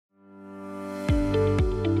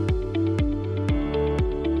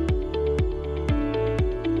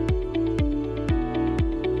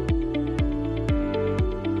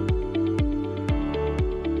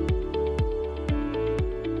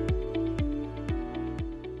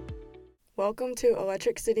Welcome to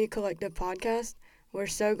Electric City Collective Podcast. We're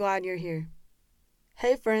so glad you're here.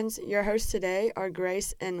 Hey friends, your hosts today are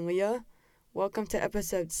Grace and Leah. Welcome to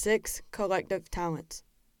Episode 6, Collective Talents.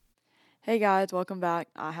 Hey guys, welcome back.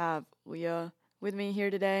 I have Leah with me here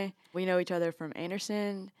today. We know each other from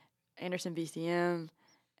Anderson VCM,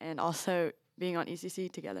 and also being on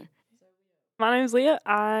ECC together. My name is Leah.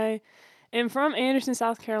 I am from Anderson,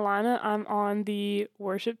 South Carolina. I'm on the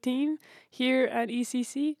worship team here at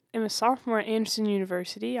ECC. I'm a sophomore at Anderson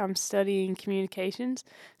University. I'm studying communications,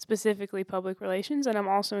 specifically public relations, and I'm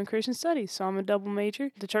also in Christian studies, so I'm a double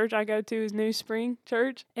major. The church I go to is New Spring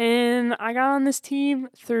Church, and I got on this team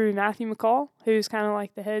through Matthew McCall, who's kind of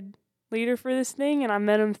like the head leader for this thing, and I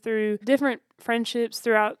met him through different friendships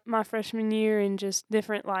throughout my freshman year and just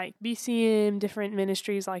different like BCM, different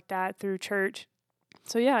ministries like that through church.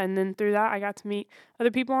 So yeah, and then through that I got to meet other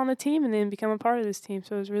people on the team and then become a part of this team.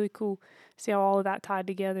 So it was really cool to see how all of that tied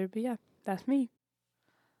together. But yeah, that's me.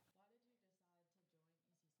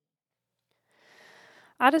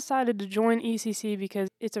 I decided to join ECC because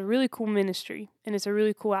it's a really cool ministry and it's a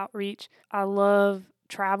really cool outreach. I love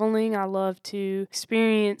traveling. I love to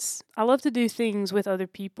experience. I love to do things with other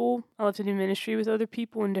people. I love to do ministry with other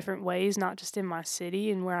people in different ways, not just in my city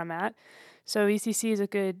and where I'm at. So ECC is a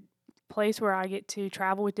good place where I get to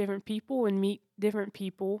travel with different people and meet different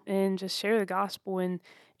people and just share the gospel and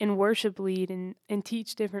worship lead and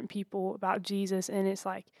teach different people about Jesus. And it's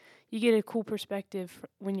like you get a cool perspective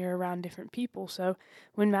when you're around different people. So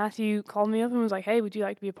when Matthew called me up and was like, hey, would you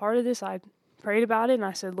like to be a part of this? I prayed about it and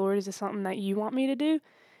I said, Lord, is this something that you want me to do?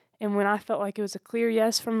 And when I felt like it was a clear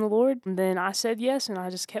yes from the Lord, then I said yes, and I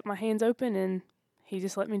just kept my hands open, and he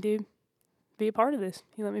just let me be a part of this.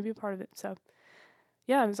 He let me be a part of it. So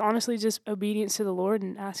yeah, it was honestly just obedience to the Lord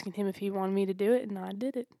and asking him if he wanted me to do it, and I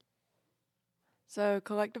did it. So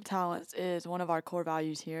collective talents is one of our core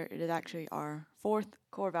values here. It is actually our fourth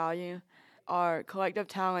core value. Our collective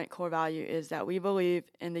talent core value is that we believe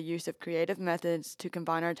in the use of creative methods to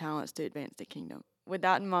combine our talents to advance the kingdom. With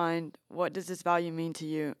that in mind, what does this value mean to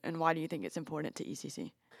you, and why do you think it's important to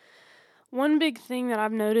ECC? One big thing that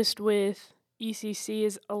I've noticed with ECC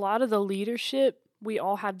is a lot of the leadership, we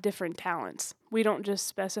all have different talents. We don't just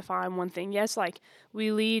specify in one thing. Yes, like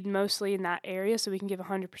we lead mostly in that area so we can give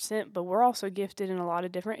 100%, but we're also gifted in a lot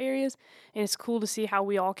of different areas. And it's cool to see how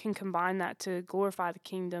we all can combine that to glorify the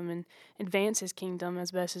kingdom and advance his kingdom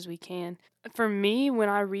as best as we can. For me, when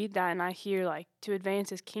I read that and I hear like to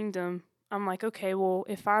advance his kingdom, I'm like, okay, well,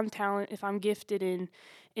 if I'm gifted in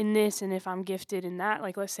this and if I'm gifted in that,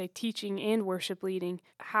 like let's say teaching and worship leading,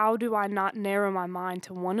 how do I not narrow my mind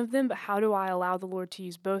to one of them, but how do I allow the Lord to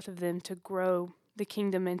use both of them to grow the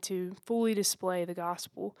kingdom and to fully display the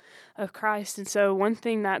gospel of Christ? And so one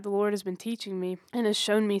thing that the Lord has been teaching me and has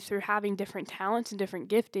shown me through having different talents and different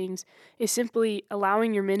giftings is simply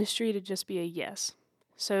allowing your ministry to just be a yes.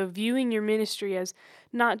 So viewing your ministry as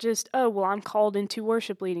not just, oh, well, I'm called into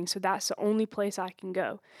worship leading, so that's the only place I can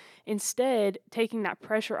go. Instead, taking that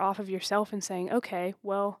pressure off of yourself and saying, okay,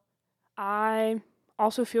 well, I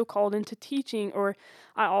also feel called into teaching, or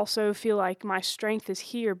I also feel like my strength is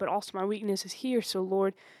here, but also my weakness is here. So,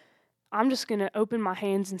 Lord, I'm just going to open my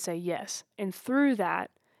hands and say yes. And through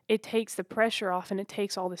that, it takes the pressure off and it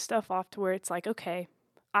takes all this stuff off to where it's like, okay,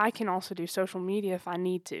 I can also do social media if I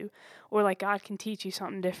need to, or like God can teach you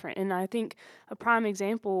something different. And I think a prime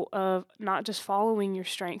example of not just following your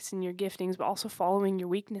strengths and your giftings, but also following your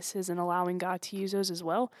weaknesses and allowing God to use those as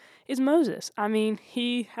well is Moses. I mean,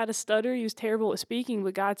 he had a stutter. He was terrible at speaking,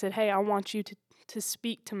 but God said, hey, I want you to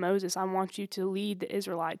speak to Moses. I want you to lead the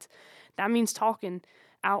Israelites. That means talking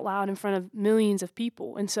out loud in front of millions of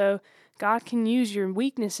people. And so God can use your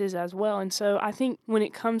weaknesses as well. And so I think when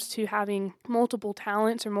it comes to having multiple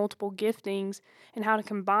talents or multiple giftings and how to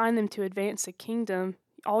combine them to advance the kingdom,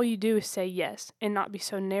 all you do is say yes and not be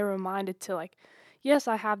so narrow-minded to like, yes,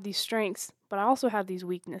 I have these strengths, but I also have these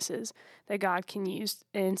weaknesses that God can use.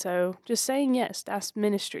 And so just saying yes, that's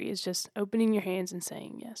ministry, is just opening your hands and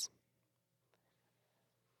saying yes.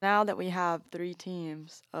 Now that we have 3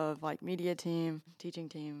 teams of like media team, teaching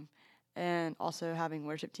team, and also having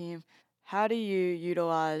worship team, how do you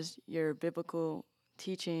utilize your biblical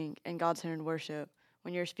teaching and God-centered worship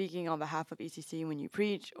when you're speaking on behalf of ECC, when you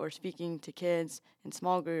preach or speaking to kids in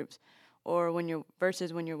small groups, or when you're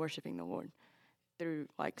worshiping the Lord through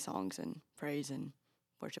like songs and praise and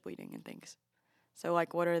worship leading and things? So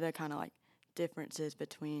like what are the kind of like differences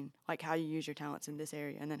between like how you use your talents in this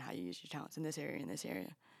area and then how you use your talents in this area and this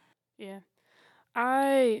area? Yeah.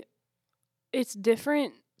 It's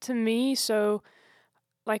different to me. So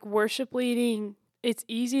like worship leading, it's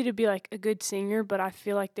easy to be like a good singer, but I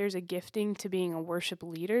feel like there's a gifting to being a worship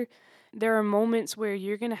leader. There are moments where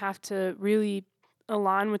you're going to have to really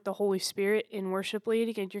align with the Holy Spirit in worship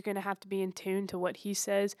leading, and you're going to have to be in tune to what He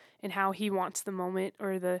says and how He wants the moment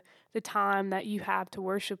or the time that you have to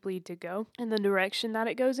worship lead to go and the direction that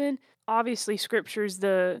it goes in. Obviously, Scripture's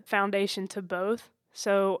the foundation to both,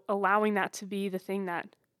 so allowing that to be the thing that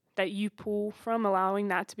you pull from, allowing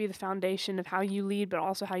that to be the foundation of how you lead, but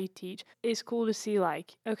also how you teach. It's cool to see,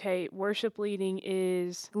 like, okay, worship leading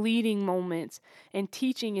is leading moments, and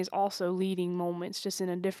teaching is also leading moments, just in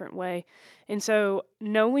a different way. And so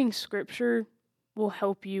knowing Scripture will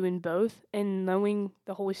help you in both, and knowing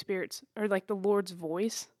the Holy Spirit's, or like the Lord's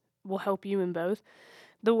voice, will help you in both.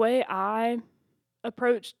 The way I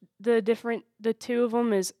approach the two of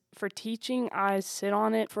them is, for teaching, I sit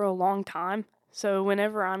on it for a long time. So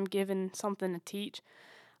whenever I'm given something to teach,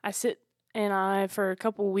 I sit for a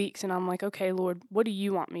couple weeks, and I'm like, okay, Lord, what do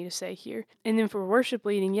you want me to say here? And then for worship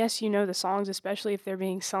leading, yes, you know the songs, especially if they're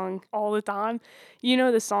being sung all the time. You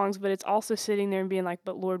know the songs, but it's also sitting there and being like,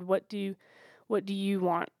 but Lord, what do you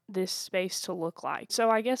want this space to look like? So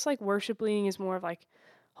I guess like worship leading is more of like,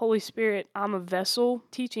 Holy Spirit, I'm a vessel.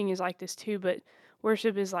 Teaching is like this too, but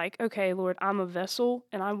worship is like, okay, Lord, I'm a vessel,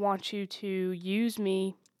 and I want you to use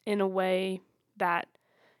me in a way that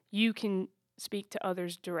you can speak to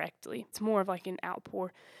others directly. It's more of like an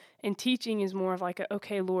outpour. And teaching is more of like,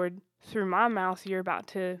 okay, Lord, through my mouth, you're about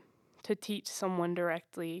to teach someone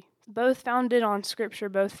directly. Both founded on Scripture,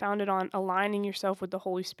 both founded on aligning yourself with the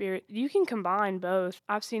Holy Spirit. You can combine both.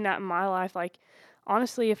 I've seen that in my life. Like,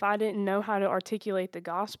 honestly, if I didn't know how to articulate the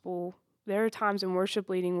gospel, there are times in worship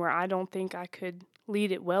leading where I don't think I could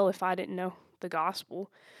lead it well if I didn't know the gospel.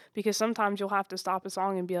 Because sometimes you'll have to stop a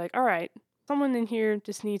song and be like, all right, someone in here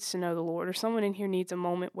just needs to know the Lord, or someone in here needs a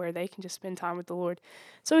moment where they can just spend time with the Lord.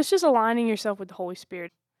 So it's just aligning yourself with the Holy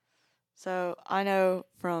Spirit. So I know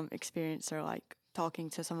from experience, or like talking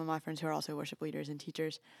to some of my friends who are also worship leaders and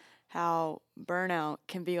teachers, how burnout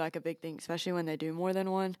can be like a big thing, especially when they do more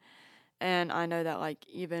than one. And I know that like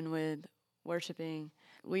even with worshiping,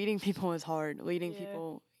 leading people is hard. Leading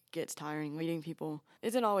people gets tiring. Leading people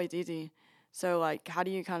isn't always easy. So like, how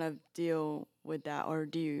do you kind of deal with that, or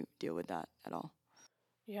do you deal with that at all?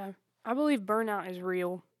 Yeah, I believe burnout is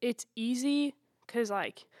real. It's easy because,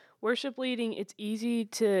 like, worship leading, it's easy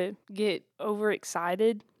to get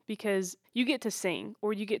overexcited because you get to sing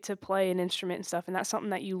or you get to play an instrument and stuff, and that's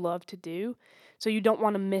something that you love to do. So you don't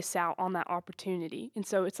want to miss out on that opportunity. And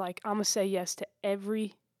so it's like, I'm going to say yes to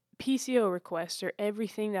every PCO request or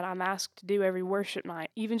everything that I'm asked to do every worship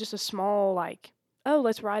night, even just a small, like, oh,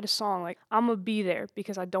 let's write a song. Like, I'm going to be there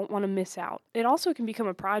because I don't want to miss out. It also can become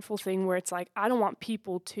a prideful thing where it's like, I don't want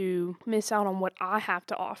people to miss out on what I have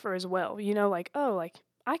to offer as well. You know, like, oh, like,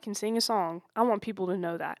 I can sing a song. I want people to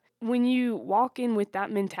know that. When you walk in with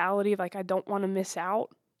that mentality of like, I don't want to miss out,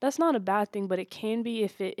 that's not a bad thing, but it can be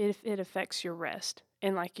if it affects your rest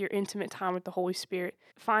and like your intimate time with the Holy Spirit.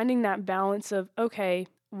 Finding that balance of, okay,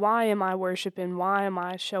 why am I worshiping? Why am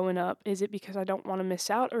I showing up? Is it because I don't want to miss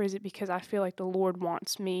out, or is it because I feel like the Lord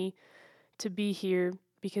wants me to be here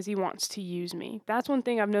because He wants to use me? That's one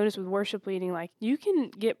thing I've noticed with worship leading. Like, you can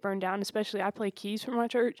get burned down, especially I play keys for my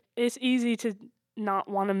church. It's easy to not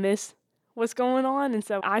want to miss what's going on. And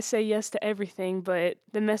so I say yes to everything, but it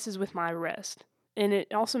messes with my rest. And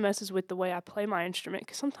it also messes with the way I play my instrument,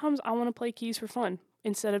 because sometimes I want to play keys for fun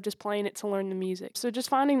instead of just playing it to learn the music. So just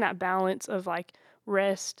finding that balance of like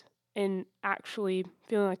rest and actually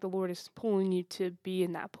feeling like the Lord is pulling you to be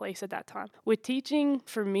in that place at that time. With teaching,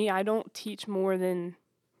 for me, I don't teach more than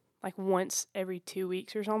like once every 2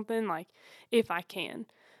 weeks or something, like if I can.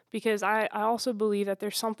 Because I also believe that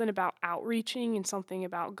there's something about outreaching and something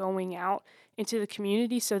about going out into the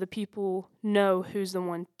community so the people know who's the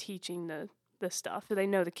one teaching the stuff. So they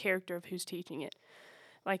know the character of who's teaching it.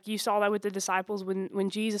 Like you saw that with the disciples when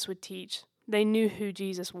Jesus would teach. They knew who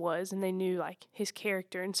Jesus was, and they knew like his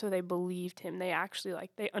character, and so they believed him. They actually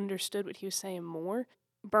they understood what he was saying more.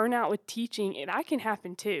 Burnout with teaching, that can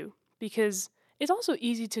happen too, because it's also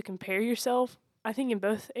easy to compare yourself. I think in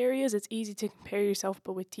both areas it's easy to compare yourself,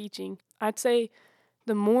 but with teaching, I'd say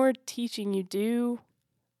the more teaching you do,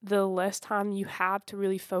 the less time you have to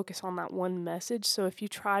really focus on that one message. So if you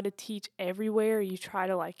try to teach everywhere, you try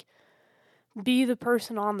to like be the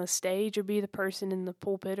person on the stage or be the person in the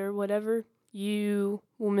pulpit or whatever, you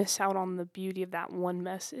will miss out on the beauty of that one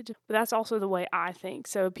message. But that's also the way I think.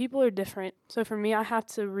 So people are different. So for me, I have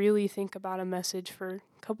to really think about a message for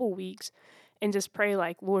a couple weeks and just pray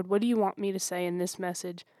like, Lord, what do you want me to say in this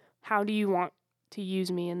message? How do you want to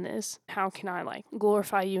use me in this? How can I like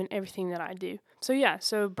glorify you in everything that I do? So yeah,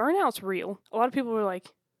 so burnout's real. A lot of people are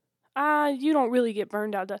like, you don't really get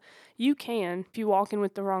burned out. You can if you walk in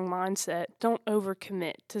with the wrong mindset. Don't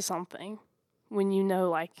overcommit to something when you know,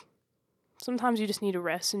 like, sometimes you just need to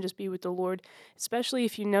rest and just be with the Lord, especially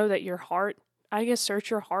if you know that your heart, I guess, search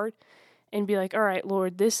your heart and be like, all right,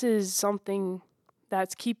 Lord, this is something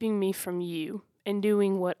that's keeping me from you and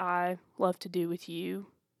doing what I love to do with you,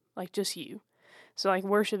 like just you. So like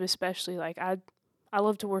worship especially, like I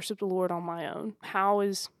love to worship the Lord on my own. How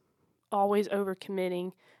is always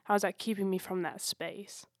overcommitting, how's that keeping me from that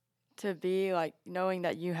space? To be like knowing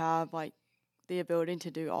that you have like the ability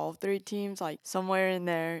to do all three teams, like somewhere in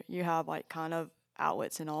there you have like kind of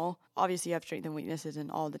outlets in all. Obviously you have strengths and weaknesses in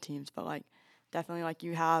all the teams, but like definitely like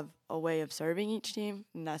you have a way of serving each team,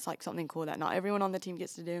 and that's like something cool that not everyone on the team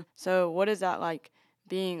gets to do. So what is that like,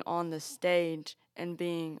 being on the stage and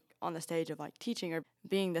being on the stage of like teaching or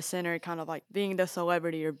being the center, kind of like being the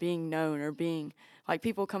celebrity or being known or being like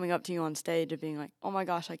people coming up to you on stage and being like, oh my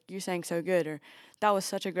gosh, like you sang so good, or that was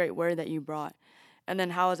such a great word that you brought. And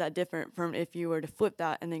then how is that different from if you were to flip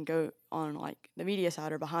that and then go on like the media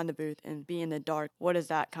side or behind the booth and be in the dark? What is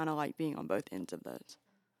that kind of like being on both ends of those?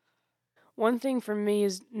 One thing for me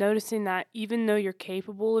is noticing that even though you're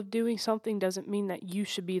capable of doing something doesn't mean that you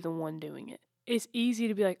should be the one doing it. It's easy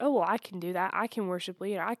to be like, oh, well, I can do that. I can worship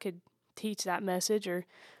leader. I could teach that message, or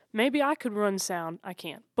maybe I could run sound. I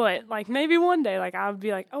can't. But like maybe one day, like I would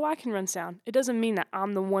be like, oh, I can run sound. It doesn't mean that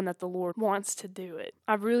I'm the one that the Lord wants to do it.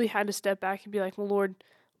 I've really had to step back and be like, well, Lord,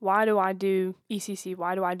 why do I do ECC?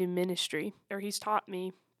 Why do I do ministry? Or He's taught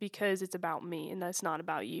me because it's about me and that's not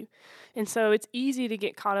about you. And so it's easy to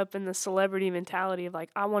get caught up in the celebrity mentality of like,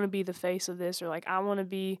 I want to be the face of this, or like, I want to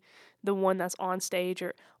be the one that's on stage,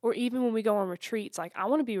 or even when we go on retreats, like, I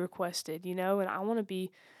want to be requested, and I want to be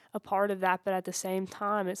a part of that. But at the same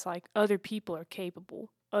time, it's like other people are capable,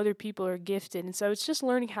 other people are gifted. And so it's just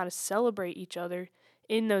learning how to celebrate each other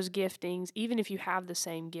in those giftings, even if you have the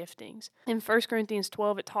same giftings. In 1 Corinthians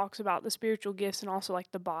 12, it talks about the spiritual gifts and also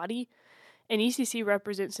like the body. And ECC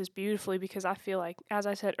represents this beautifully because I feel like, as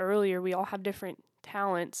I said earlier, we all have different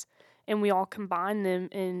talents and we all combine them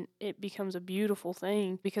and it becomes a beautiful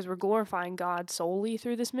thing because we're glorifying God solely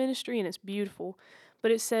through this ministry and it's beautiful.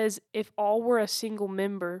 But it says, if all were a single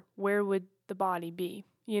member, where would the body be?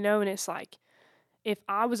 And it's like, if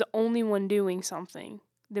I was the only one doing something,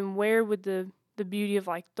 then where would the beauty of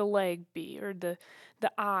like the leg be, or the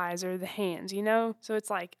eyes or the hands, So it's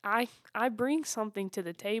like I bring something to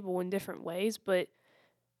the table in different ways, but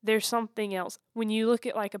there's something else. When you look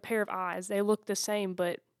at like a pair of eyes, they look the same,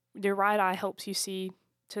 but your right eye helps you see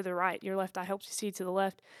to the right, your left eye helps you see to the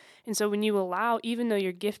left. And so when you allow, even though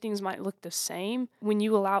your giftings might look the same, when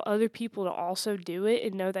you allow other people to also do it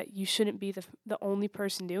and know that you shouldn't be the only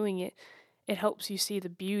person doing it, it helps you see the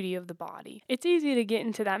beauty of the body. It's easy to get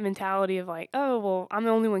into that mentality of like, oh, well, I'm the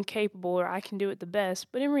only one capable or I can do it the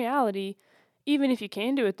best. But in reality, even if you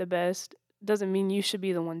can do it the best, doesn't mean you should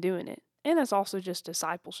be the one doing it. And that's also just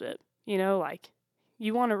discipleship. Like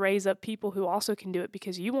you want to raise up people who also can do it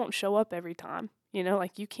because you won't show up every time.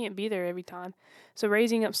 Like you can't be there every time. So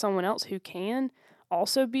raising up someone else who can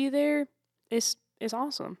also be there is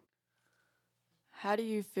awesome. How do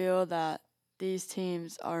you feel that these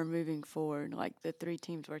teams are moving forward, like the three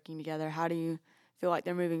teams working together? How do you feel like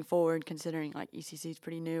they're moving forward, considering like ECC is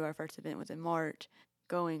pretty new? Our first event was in March.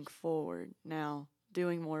 Going forward now,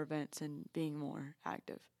 doing more events and being more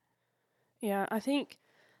active. Yeah, I think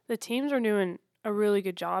the teams are doing a really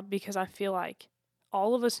good job because I feel like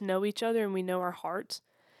all of us know each other and we know our hearts.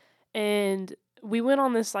 And we went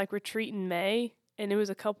on this like retreat in May, and it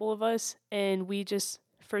was a couple of us, and we just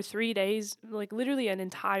for 3 days, like literally an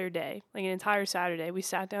entire day, like an entire Saturday, we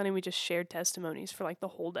sat down and we just shared testimonies for like the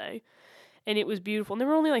whole day. And it was beautiful. And there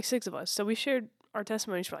were only like 6 of us, so we shared our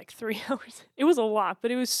testimonies for like 3 hours. It was a lot,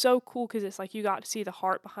 but it was so cool because it's like you got to see the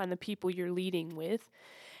heart behind the people you're leading with.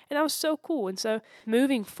 And that was so cool. And so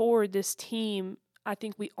moving forward, this team, I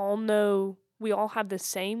think we all know, we all have the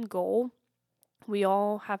same goal. We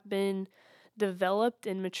all have been developed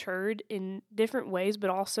and matured in different ways, but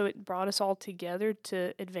also it brought us all together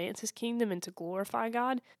to advance His kingdom and to glorify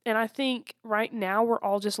God. And I think right now we're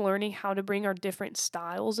all just learning how to bring our different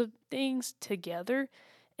styles of things together.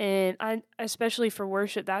 And I, especially for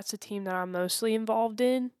worship, that's the team that I'm mostly involved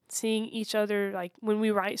in. Seeing each other, like when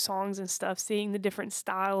we write songs and stuff, seeing the different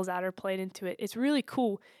styles that are played into it. It's really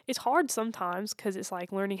cool. It's hard sometimes because it's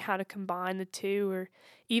like learning how to combine the two, or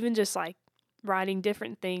even just like writing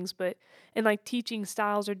different things, and like teaching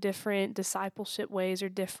styles are different, discipleship ways are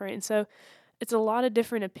different. And so it's a lot of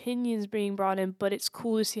different opinions being brought in, but it's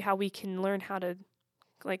cool to see how we can learn how to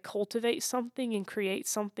like cultivate something and create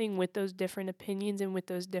something with those different opinions and with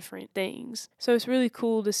those different things. So it's really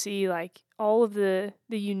cool to see like all of the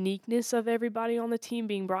uniqueness of everybody on the team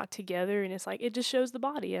being brought together, and it's like it just shows the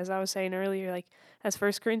body, as I was saying earlier, like as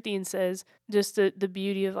First Corinthians says, just the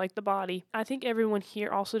beauty of like the body. I think everyone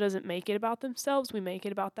here also doesn't make it about themselves. We make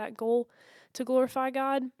it about that goal to glorify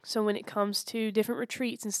God. So when it comes to different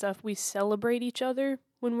retreats and stuff, we celebrate each other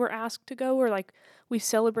when we're asked to go, or like we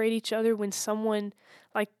celebrate each other when someone,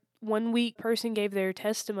 like 1 week person gave their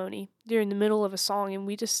testimony during the middle of a song, and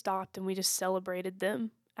we just stopped and we just celebrated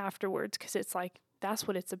them afterwards, because it's like that's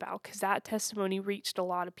what it's about, because that testimony reached a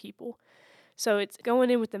lot of people. So it's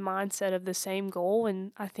going in with the mindset of the same goal,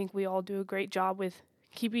 and I think we all do a great job with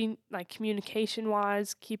keeping, like communication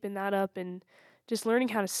wise, keeping that up, and just learning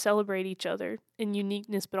how to celebrate each other in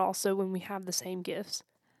uniqueness, but also when we have the same gifts.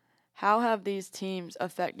 How have these teams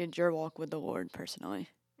affected your walk with the Lord personally?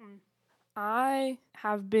 I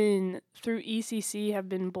have been, through ECC, have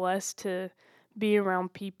been blessed to be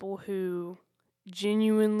around people who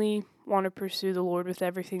genuinely want to pursue the Lord with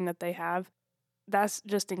everything that they have. That's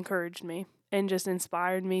just encouraged me and just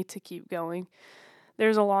inspired me to keep going.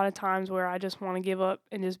 There's a lot of times where I just want to give up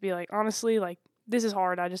and just be like, honestly, like, this is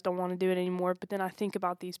hard. I just don't want to do it anymore. But then I think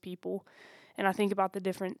about these people, and I think about the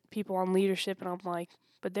different people on leadership, and I'm like,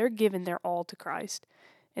 but they're giving their all to Christ.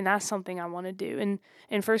 And that's something I want to do.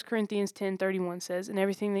 And 1 Corinthians 10:31 says, "In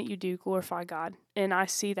everything that you do, glorify God." And I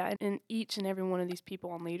see that in each and every one of these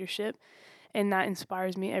people on leadership. And that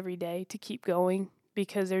inspires me every day to keep going,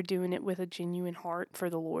 because they're doing it with a genuine heart for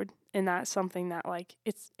the Lord. And that's something that, like,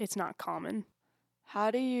 it's not common. How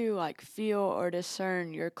do you like feel or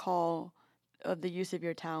discern your call of the use of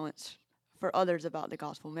your talents for others about the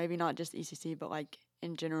gospel? Maybe not just ECC, but like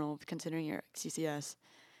in general, considering your CCS,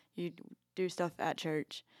 you do stuff at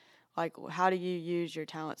church. Like, how do you use your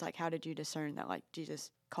talents? Like, how did you discern that like Jesus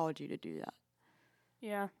called you to do that?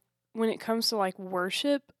 Yeah. When it comes to like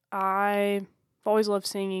worship, I've always loved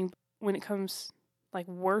singing. When it comes like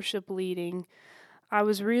worship leading, I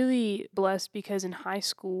was really blessed because in high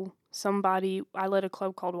school, I led a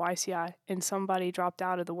club called YCI, and somebody dropped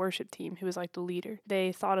out of the worship team who was like the leader.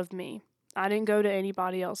 They thought of me. I didn't go to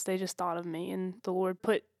anybody else. They just thought of me, and the Lord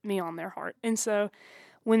put me on their heart. And so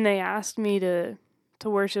when they asked me to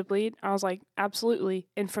worship lead, I was like, absolutely.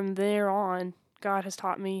 And from there on, God has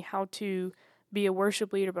taught me how to be a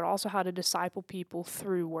worship leader, but also how to disciple people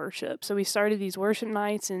through worship. So we started these worship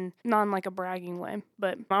nights, and not in like a bragging way,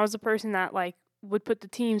 but I was the person that like would put the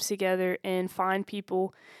teams together and find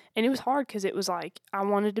people. And it was hard because it was like I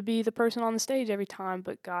wanted to be the person on the stage every time,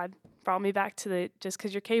 but God brought me back to just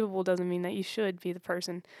because you're capable doesn't mean that you should be the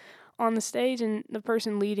person on the stage and the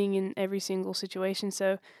person leading in every single situation.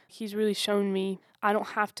 So he's really shown me I don't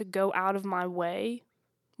have to go out of my way.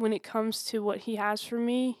 When it comes to what he has for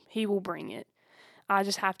me, he will bring it. I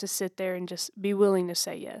just have to sit there and just be willing to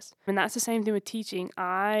say yes. And that's the same thing with teaching.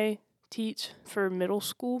 I teach for middle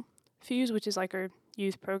school Fuse, which is like our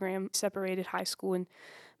youth program, separated high school and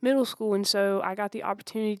middle school. And so I got the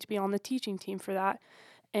opportunity to be on the teaching team for that.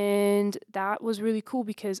 And that was really cool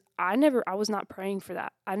because I was not praying for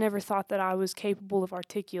that. I never thought that I was capable of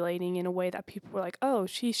articulating in a way that people were like, oh,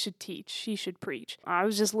 she should teach, she should preach. I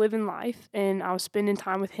was just living life, and I was spending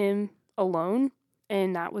time with him alone.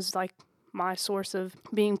 And that was like my source of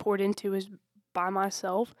being poured into, is by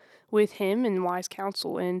myself with him and wise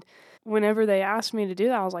counsel. And whenever they asked me to do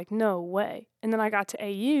that, I was like, no way. And then I got to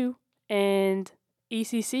AU, and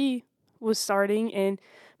ECC was starting, and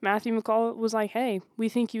Matthew McCall was like, hey, we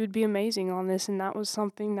think you would be amazing on this. And that was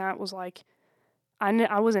something that was like,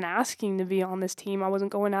 I wasn't asking to be on this team. I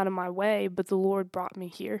wasn't going out of my way, but the Lord brought me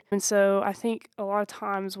here. And so I think a lot of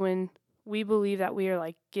times when we believe that we are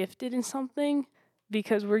like gifted in something,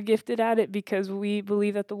 because we're gifted at it, because we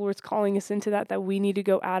believe that the Lord's calling us into that we need to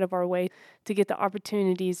go out of our way to get the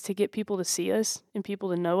opportunities to get people to see us and people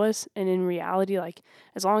to know us. And in reality, like,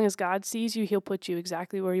 as long as God sees you, he'll put you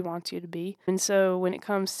exactly where he wants you to be. And so when it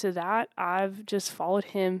comes to that, I've just followed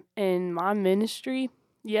him in my ministry.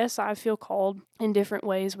 Yes, I feel called in different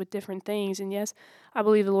ways with different things. And yes, I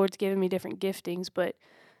believe the Lord's given me different giftings, but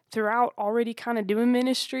throughout already kind of doing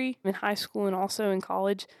ministry in high school and also in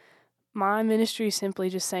college, my ministry is simply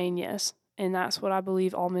just saying yes. And that's what I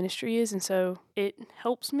believe all ministry is. And so it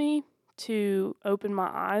helps me to open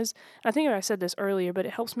my eyes. I think I said this earlier, but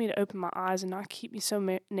it helps me to open my eyes and not keep me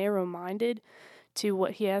so narrow-minded to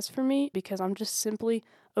what he has for me, because I'm just simply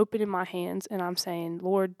opening my hands and I'm saying,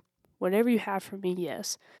 Lord, whatever you have for me,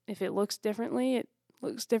 yes. If it looks differently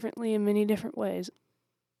in many different ways.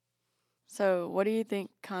 So, what do you think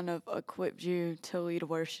kind of equipped you to lead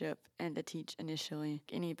worship and to teach initially?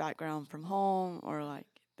 Any background from home or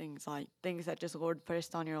things that just Lord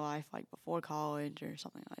placed on your life like before college or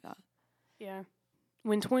something like that? Yeah.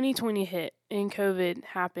 When 2020 hit and COVID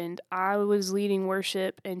happened, I was leading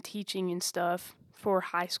worship and teaching and stuff for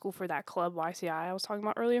high school for that club YCI I was talking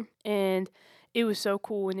about earlier. And it was so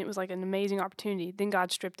cool and it was like an amazing opportunity. Then God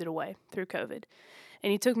stripped it away through COVID.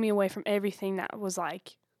 And he took me away from everything that was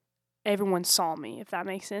like everyone saw me, if that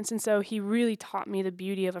makes sense. And so he really taught me the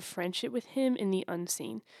beauty of a friendship with him in the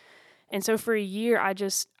unseen. And so for a year,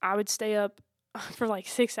 I would stay up for like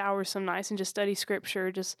 6 hours some nights and just study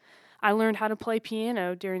scripture. I learned how to play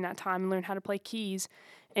piano during that time and learned how to play keys.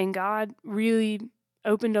 And God really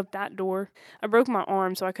opened up that door. I broke my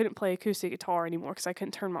arm, so I couldn't play acoustic guitar anymore because I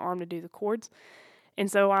couldn't turn my arm to do the chords. And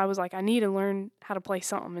so I was like, I need to learn how to play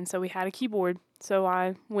something. And so we had a keyboard. So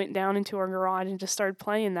I went down into our garage and just started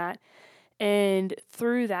playing that. And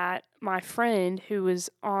through that, my friend who was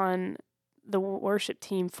on the worship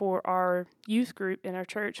team for our youth group in our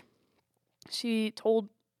church, she told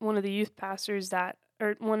one of the youth pastors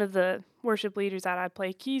or one of the worship leaders that I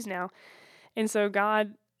play keys now. And so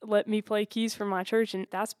God let me play keys for my church. And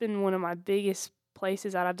that's been one of my biggest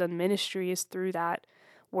places that I've done ministry is through that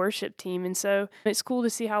worship team. And so it's cool to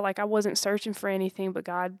see how like I wasn't searching for anything, but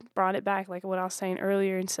God brought it back, like what I was saying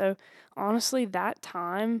earlier. And so honestly, that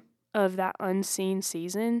time of that unseen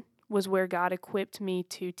season was where God equipped me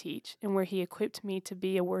to teach and where he equipped me to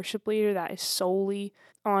be a worship leader that is solely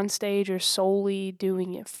on stage or solely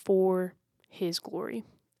doing it for his glory.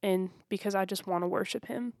 And because I just want to worship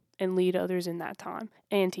him and lead others in that time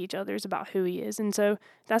and teach others about who he is. And so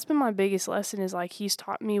that's been my biggest lesson is like he's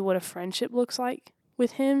taught me what a friendship looks like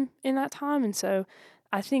with him in that time. And so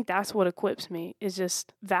I think that's what equips me is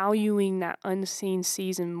just valuing that unseen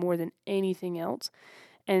season more than anything else.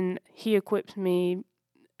 And he equipped me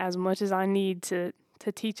as much as I need to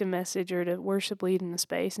teach a message or to worship lead in the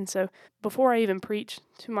space. And so before I even preach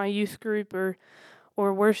to my youth group or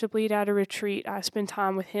worship lead at a retreat, I spend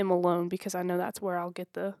time with him alone because I know that's where I'll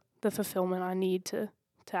get the fulfillment I need to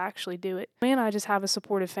actually do it. And I just have a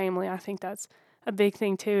supportive family. I think that's a big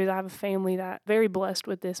thing too, is I have a family that very blessed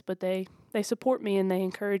with this, but they support me and they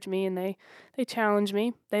encourage me and they challenge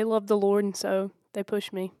me. They love the Lord, and so they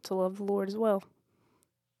push me to love the Lord as well.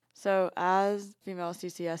 So, as female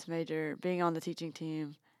CCS major, being on the teaching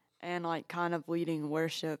team and like kind of leading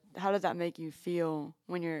worship, how does that make you feel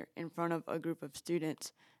when you're in front of a group of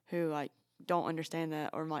students who like don't understand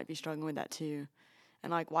that or might be struggling with that too?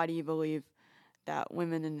 And like, why do you believe that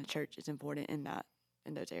women in the church is important in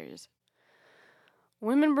those areas?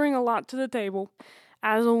 Women bring a lot to the table.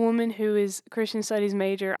 As a woman who is Christian studies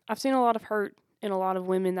major, I've seen a lot of hurt in a lot of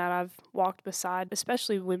women that I've walked beside,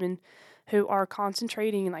 especially women who are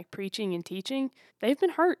concentrating and like preaching and teaching. They've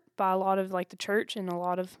been hurt by a lot of like the church and a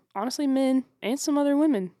lot of honestly men and some other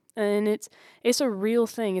women. And it's a real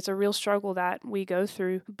thing. It's a real struggle that we go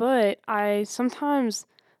through. But I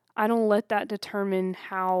don't let that determine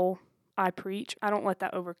how I preach. I don't let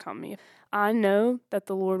that overcome me. I know that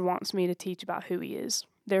the Lord wants me to teach about who he is.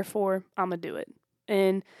 Therefore, I'm going to do it.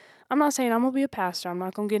 And I'm not saying I'm going to be a pastor. I'm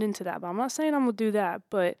not going to get into that. But I'm not saying I'm going to do that.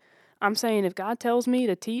 But I'm saying if God tells me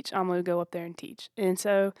to teach, I'm going to go up there and teach. And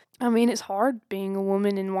so, it's hard being a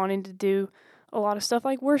woman and wanting to do a lot of stuff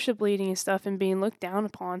like worship leading and stuff and being looked down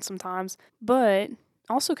upon sometimes. But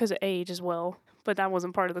also because of age as well. But that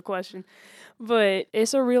wasn't part of the question. But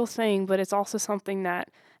it's a real thing. But it's also something that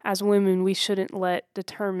as women, we shouldn't let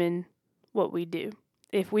determine what we do.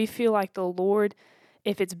 If we feel like the Lord,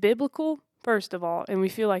 if it's biblical, first of all, and we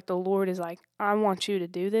feel like the Lord is like, I want you to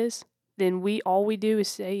do this, then all we do is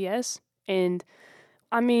say yes. And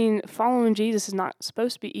following Jesus is not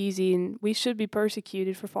supposed to be easy, and we should be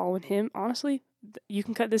persecuted for following him. Honestly, you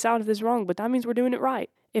can cut this out if it's wrong, but that means we're doing it right.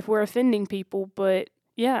 If we're offending people, but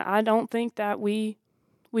yeah, I don't think that we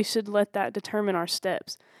should let that determine our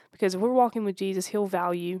steps. Because if we're walking with Jesus, he'll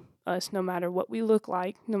value us no matter what we look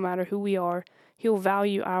like, no matter who we are. He'll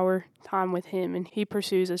value our time with him, and he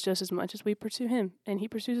pursues us just as much as we pursue him, and he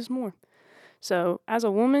pursues us more. So as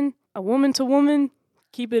a woman to woman,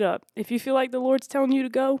 keep it up. If you feel like the Lord's telling you to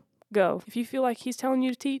go, go. If you feel like he's telling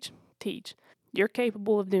you to teach, teach. You're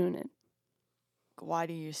capable of doing it. Why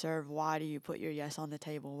do you serve? Why do you put your yes on the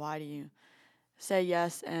table? Why do you say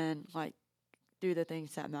yes and like do the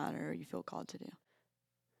things that matter or you feel called to do?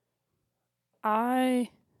 I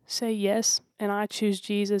say yes, and I choose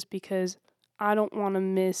Jesus because I don't want to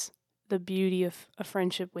miss the beauty of a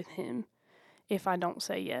friendship with him if I don't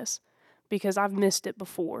say yes, because I've missed it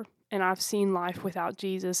before, and I've seen life without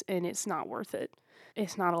Jesus, and it's not worth it.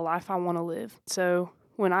 It's not a life I want to live. So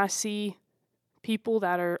when I see people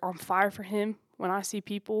that are on fire for him, when I see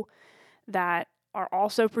people that are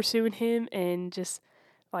also pursuing him and just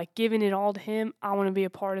like giving it all to him, I want to be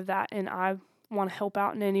a part of that, and I want to help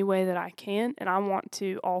out in any way that I can, and I want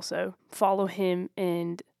to also follow him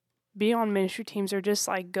and be on ministry teams or just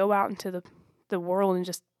like go out into the world and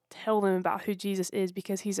just tell them about who Jesus is,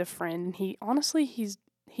 because he's a friend, and he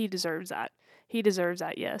deserves that. He deserves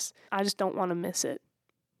that, yes. I just don't want to miss it.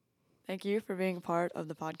 Thank you for being a part of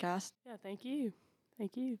the podcast. Yeah, thank you.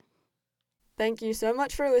 Thank you. Thank you so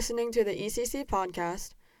much for listening to the ECC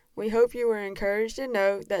podcast. We hope you were encouraged to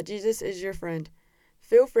know that Jesus is your friend.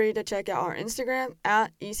 Feel free to check out our Instagram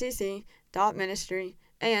at ecc.ministry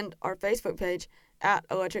and our Facebook page at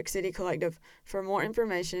Electric City Collective for more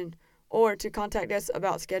information, or to contact us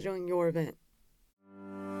about scheduling your event.